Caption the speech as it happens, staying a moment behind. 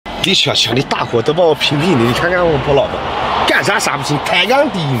别小瞧你，大伙都把我评评理，你看看我婆老婆，干啥不行，抬杠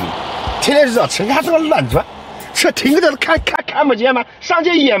第1名，天天就知道吃，还这个乱转，这听着看不见吗？上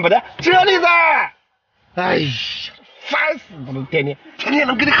街眼不得，这里噻！哎呀，烦死了，天天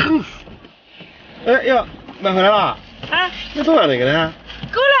能给你恨死。哎呀，买回来了？啊，你多少那个呢？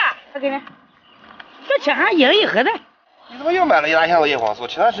够了，我给你，这钱还1人1盒的。你怎么又买了1大箱的叶黄素？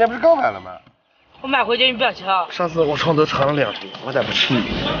前段时间不是刚买了吗？我买回去你不要吃啊！上次我床头藏了2瓶，我再不吃你。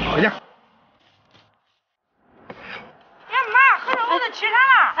回家。哎妈，核桃我都吃上了。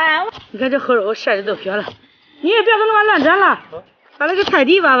哎，你看这核桃晒的都漂亮，你也不要跟他们乱转了，把那个菜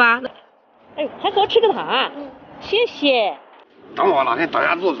地吧。哎，还给我吃个糖，谢谢。等我哪天当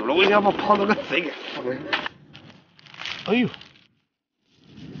家做主了，我一定要把胖子个贼给放了。哎呦，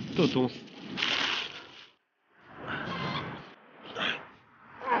都冻死。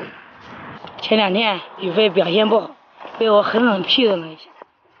前2天宇飞表现不好，被我狠狠批评了一下。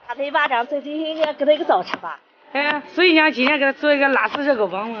打他一巴掌，最近应该给他一个早吃吧。哎，所以想今天给他做一个拉丝热狗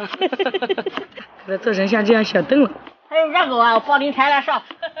棒嘛，给他做成像这样小凳了。还有热狗啊，我帮您抬来上。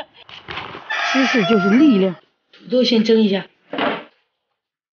知识就是力量。土豆先蒸一下，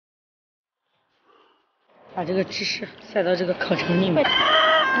把这个芝士塞到这个烤肠里面。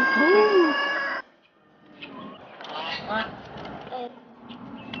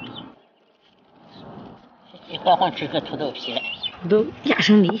欢欢吃个土豆皮了，土豆压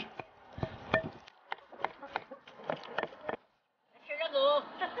成泥。吃热狗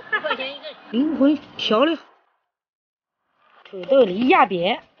，1块钱一个。灵魂调料，土豆泥压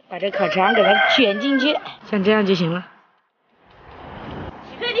扁，把这烤肠给它卷进去，像这样就行了。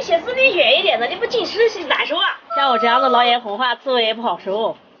你看你写字你远一点的，你不近视难受啊。像我这样的老眼红花，滋味也不好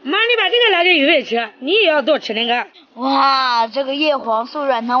受。妈，你把这个拿给宇飞吃，你也要多吃那个。哇，这个叶黄素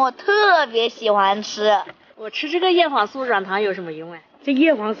软糖我特别喜欢吃。我吃这个叶黄素软糖有什么用啊？这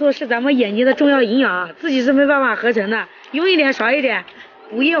叶黄素是咱们眼睛的重要营养啊，自己是没办法合成的，用一点少一点。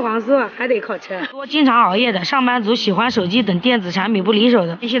补叶黄素还得靠吃。多经常熬夜的上班族，喜欢手机等电子产品不离手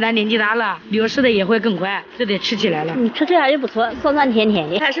的，现在年纪大了，流失的也会更快，这得吃起来了。你吃这样也不错，酸酸甜甜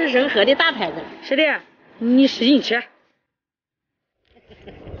的，还是仁和的大牌子。是的，你使劲吃。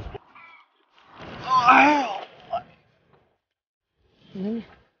哎呦，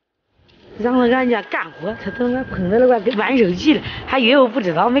让人家干活，他他妈捧着那块玩手机了，还以为我不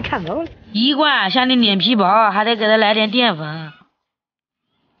知道，没看到。一罐像那脸皮薄，还得给他来点淀粉。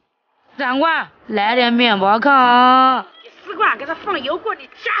3罐来点面包糠。4罐给他放油锅里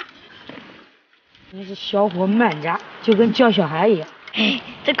炸。那是小火慢炸，就跟教小孩一样。哎，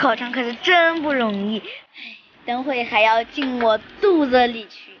这烤肠可是真不容易，等会还要进我肚子里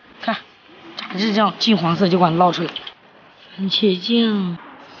去。看，炸至这样金黄色就给我捞出来。番茄酱、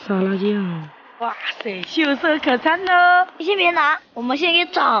沙拉酱，哇塞，秀色可餐哦！你先别拿，我们先给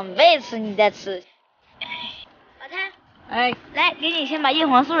长辈吃，你再吃。老太，哎，来，给你先把叶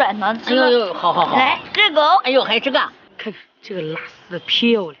黄素软糖吃了。哎呦，好好好。来，热狗。哎呦，还有这个。看看这个拉丝的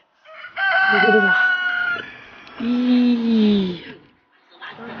漂亮。哇，咦，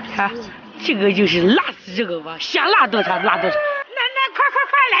看这个就是辣死这个吧，想辣多长辣多长。那快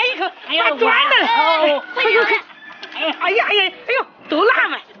来一口，把端的了。快！哎呀，都辣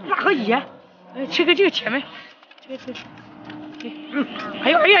嘛，辣好几呀。吃个这个前面，这个。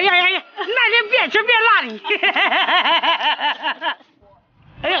哎呀，那天边吃边辣的。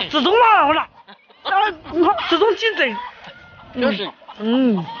哎呀，自动辣了，你看自动进嘴。就是。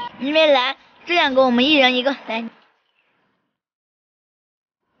你们来，这2个我们1人1个，来。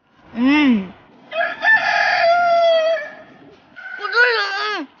我这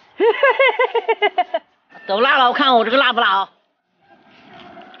人。都辣了，我看我这个辣不辣啊？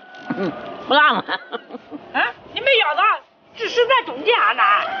不辣吗？啊，你没咬到，只是在中间啊，那。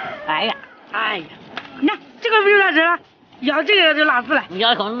哎呀，你看这个不就辣死了，咬这个就辣死了。你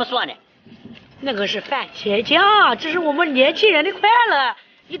咬一口那么酸的？那个是番茄酱，这是我们年轻人的快乐，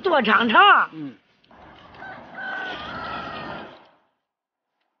你多尝尝。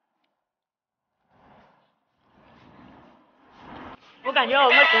我感觉我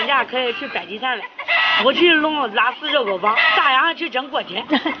们全家可以去摆地摊了。我去弄拉丝热狗棒，大洋去整锅贴。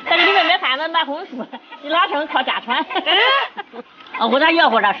但是你们没盘子卖红薯，你拉成烤家传。我这要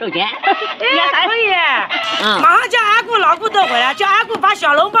货这收钱。哎，可以。马上叫俺姑老姑都回来，叫俺姑把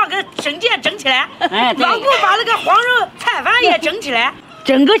小笼包跟生煎整起来。哎，老姑把那个黄肉菜饭也整起来，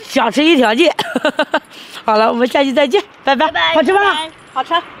整个小吃一条街。好了，我们下期再见，拜拜。好吃吗？好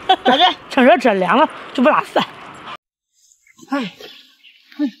吃。好吃。趁热吃凉了就不拉丝。哎。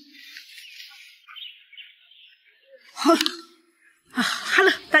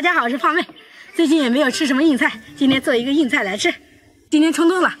Hello， 大家好，我是胖妹。最近也没有吃什么硬菜，今天做一个硬菜来吃。今天冲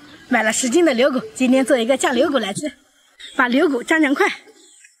动了，买了10斤的牛骨，今天做一个酱牛骨来吃。把牛骨蘸块，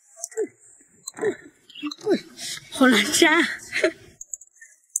好难蘸。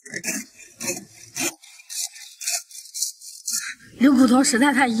牛骨头实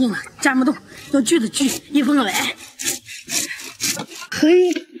在太硬了，粘不动，用锯子锯，1分200。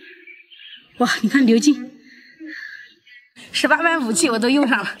嘿，哇，你看牛筋，18般武器我都用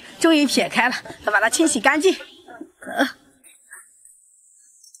上了，终于撇开了，要把它清洗干净。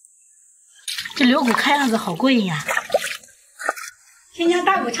这牛骨看样子好过瘾呀！先将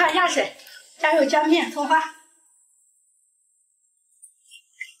大骨焯一下水，加入姜片、葱花，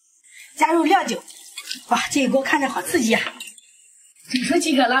加入料酒。哇，这一锅看着好刺激啊！煮出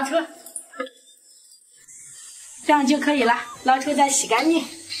即可捞出，这样就可以了。捞出再洗干净。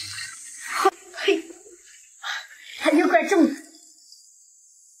嘿，它有块重。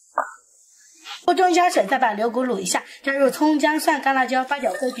锅中加水，再把牛骨卤一下，加入葱、姜、蒜、干辣椒、八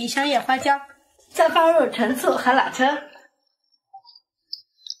角、桂皮、香叶、花椒，再放入陈醋和老抽，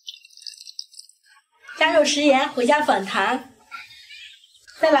加入食盐、胡椒粉、糖，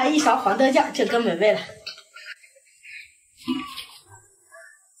再来1勺黄豆酱，就更美味了。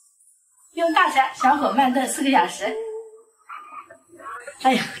用大柴小火慢炖4个小时。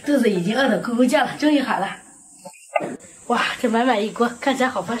哎呀，肚子已经饿得咕咕叫了，终于好了。哇，这满满一锅，看起来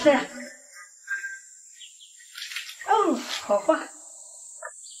好丰盛啊！哦，好滑！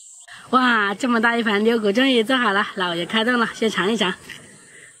哇，这么大一盘牛骨终于做好了，那我就开动了，先尝一尝。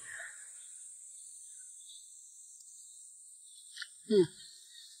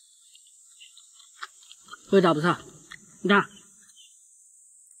味道不错。你看，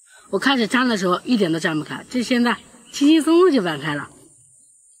我开始粘的时候一点都粘不开，这现在轻轻松松就拌开了。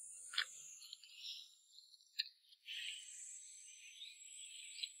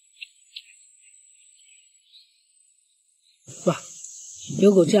哇，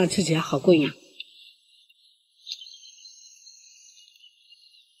牛骨这样吃起来好过瘾啊！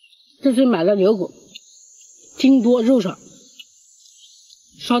这次买了牛骨，筋多肉少，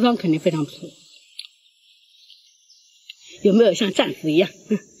烧汤肯定非常不错。有没有像战死一样？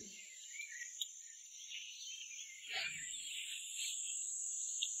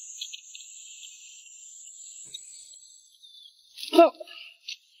好，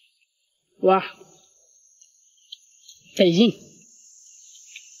哇，得劲！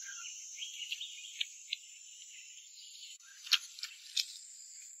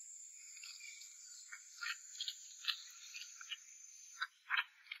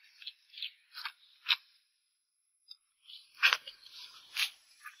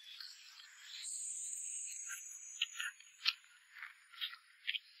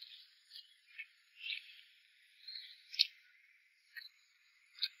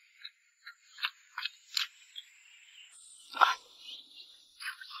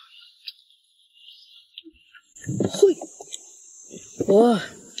会，哇，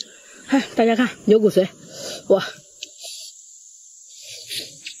看大家看牛骨髓，哇，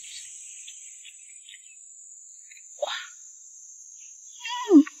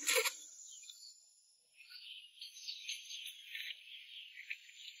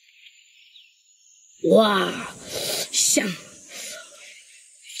哇，香。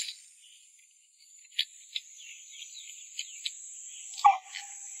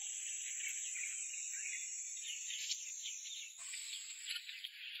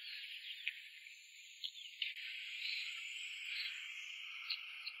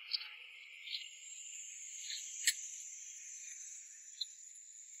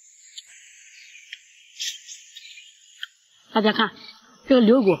大家看，这个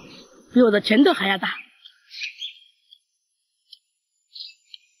牛骨比我的拳头还要大。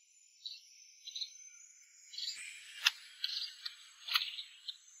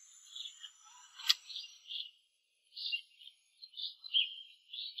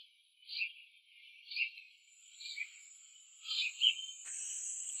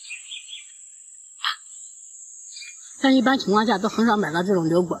但一般情况下都很少买到这种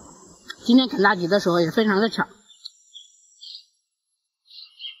牛骨，今天啃大脊的时候也非常的巧。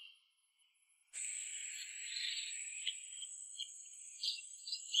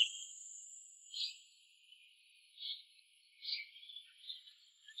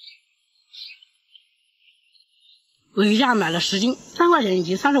我一下买了10斤，3块钱一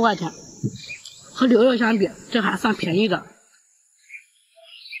斤，30块钱，和牛肉相比，这还算便宜的。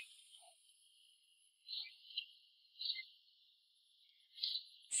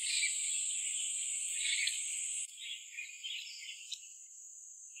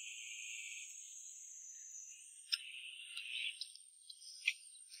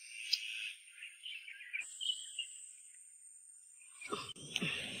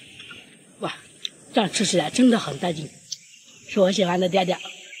这样吃起来真的很带劲，是我喜欢的调调。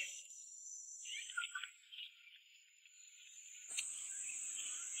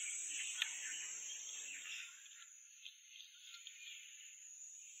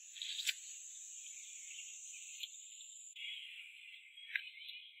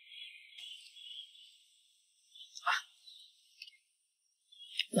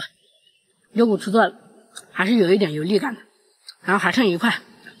哇，油骨出做还是有一点油腻感的，然后还剩一块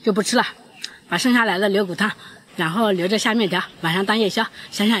就不吃了，把剩下来的留骨汤，然后留着下面条，晚上当夜宵，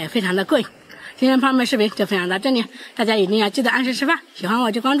想想也非常的过瘾。今天胖妹视频就分享到这里，大家一定要记得按时吃饭，喜欢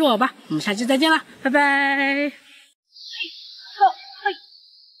我就关注我吧，我们下期再见了，拜拜。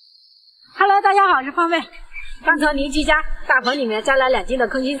Hello， 大家好，我是胖妹，刚从邻居家大棚里面摘了2斤的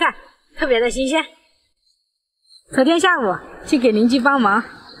空心菜，特别的新鲜。昨天下午去给邻居帮忙，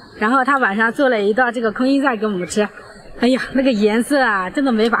然后他晚上做了一道这个空心菜给我们吃。哎呀，那个颜色啊，真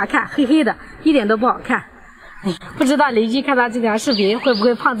的没法看，黑黑的，一点都不好看。哎，不知道邻居看到这条视频会不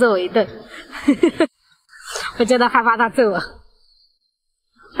会胖揍我一顿？我真的害怕他揍我。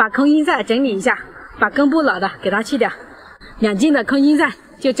把空心菜整理一下，把根部老的给它去掉。2斤的空心菜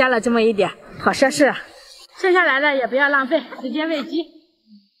就摘了这么一点，好奢侈啊！剩下来的也不要浪费，直接喂鸡。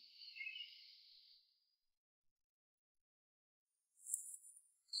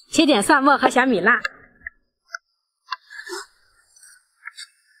切点蒜末和小米辣。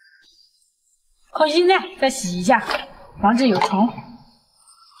空心菜再洗一下，防止有虫。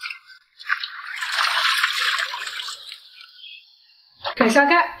水烧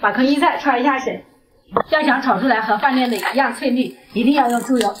开，把空心菜焯一下水。要想炒出来和饭店的一样翠绿，一定要用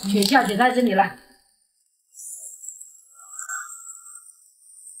猪油，诀窍就在这里了。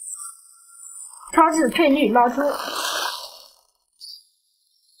焯至翠绿，捞出。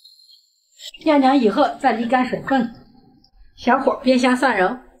晾凉以后再沥干水分，小火煸香蒜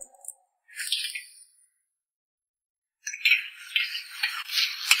蓉。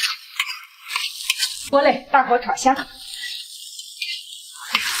锅内大火炒香，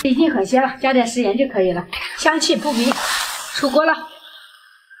已经很鲜了，加点食盐就可以了，香气扑鼻。出锅了，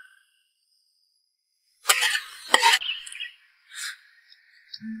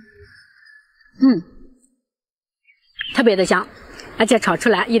特别的香，而且炒出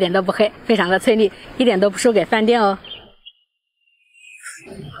来一点都不黑，非常的翠绿，一点都不输给饭店哦。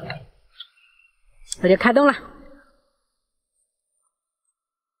我就开动了。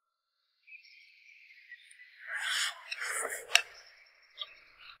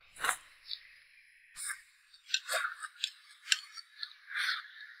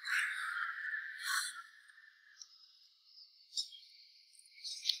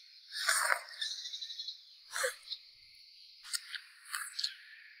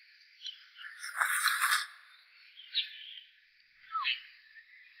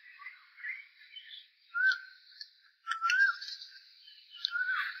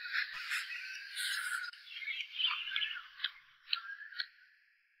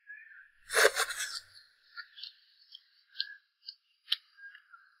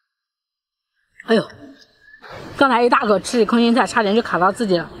哎呦，刚才一大口吃空心菜，差点就卡到自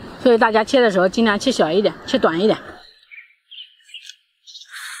己了，所以大家切的时候尽量切小一点，切短一点。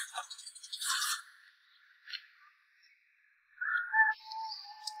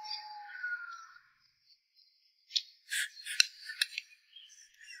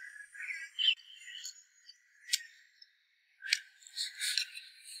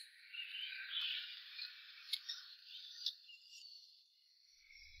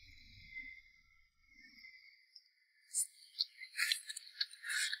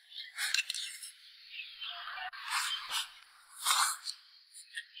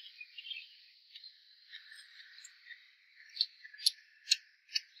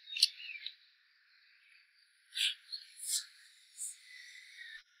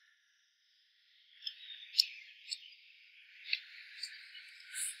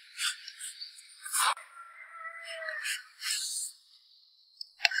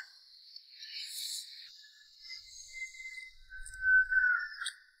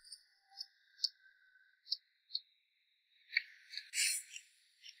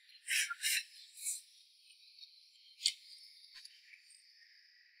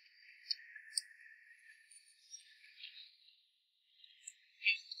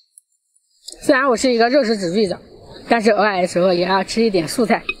虽然我是一个肉食主义者，但是偶尔的时候也要吃一点素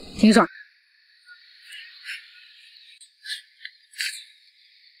菜，挺爽。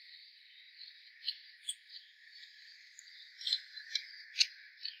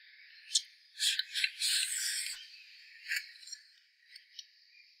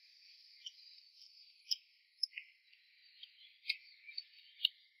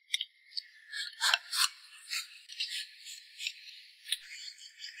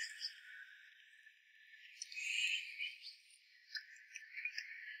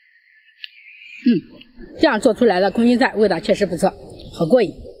这样做出来的空心菜味道确实不错，好过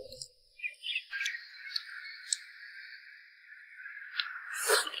瘾。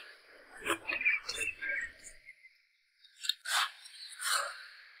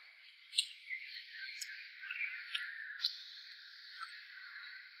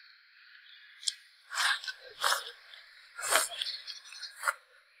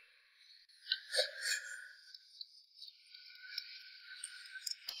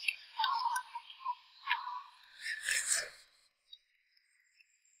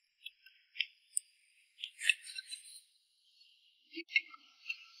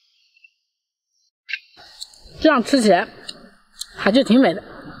这样吃起来还是挺美的。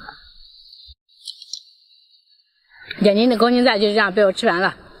眼睛的空心菜就这样被我吃完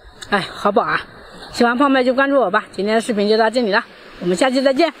了，哎，好饱啊！喜欢胖妹就关注我吧。今天的视频就到这里了，我们下期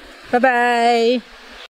再见，拜拜。